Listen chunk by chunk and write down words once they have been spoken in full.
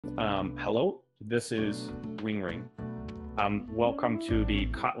Hello, this is RingRing. Welcome to the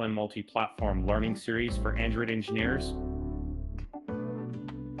Kotlin Multiplatform Learning Series for Android engineers.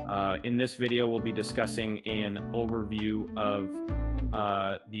 In this video, we'll be discussing an overview of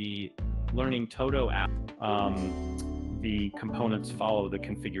the Learning Todo app. The components follow the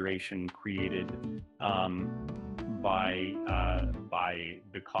configuration created by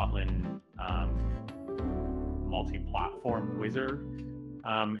the Kotlin Multiplatform wizard.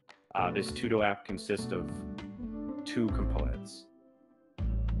 This Todo app consists of two components: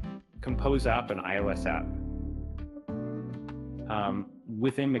 composeApp and iosApp.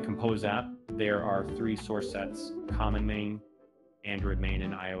 Within the composeApp, there are three source sets: commonMain, androidMain,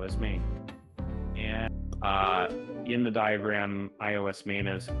 and iosMain. And in the diagram, iosMain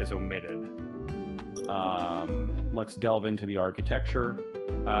is omitted. Let's delve into the architecture.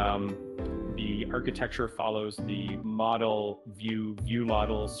 The architecture follows the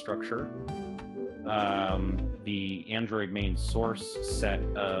Model-View-ViewModel structure. The androidMain source set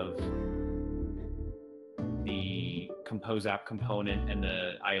of the composeApp component and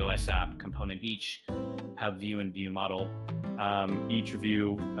the iosApp component each have View and ViewModel. Each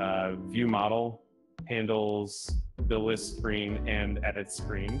view model handles the list screen and edit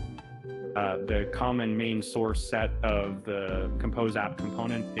screen. The common main source set of the composeApp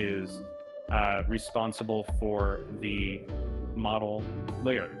component is responsible for the model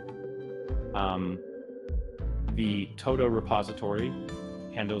layer. The TodoRepository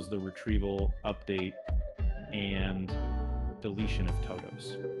handles the retrieval, update, and deletion of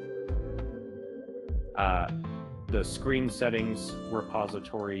Todos. The screen settings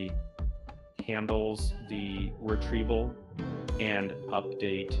repository handles the retrieval and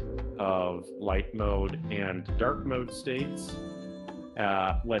update of light mode and dark mode states.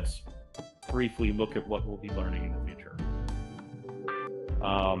 Let's briefly look at what we'll be learning in the future.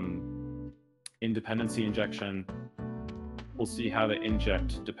 In dependency injection, we'll see how to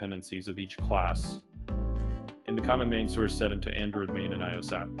inject dependencies of each class in the common main source set into androidMain and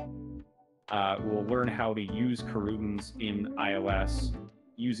iosApp. We'll learn how to use caroutines in iOS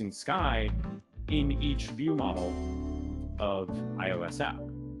using Sky in each view model of iosApp.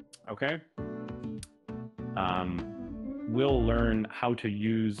 Okay? We'll learn how to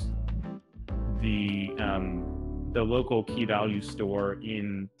use the local key value store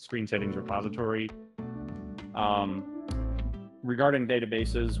in screen settings repository. Regarding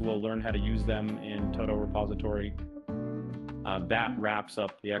databases, we'll learn how to use them in TodoRepository. That wraps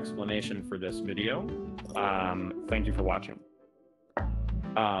up the explanation for this video. Thank you for watching.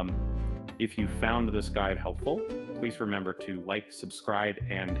 If you found this guide helpful, please remember to like, subscribe,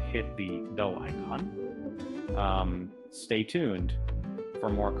 and hit the bell icon. Stay tuned for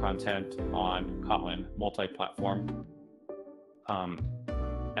more content on Kotlin Multiplatform.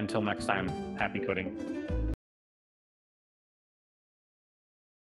 Until next time, happy coding.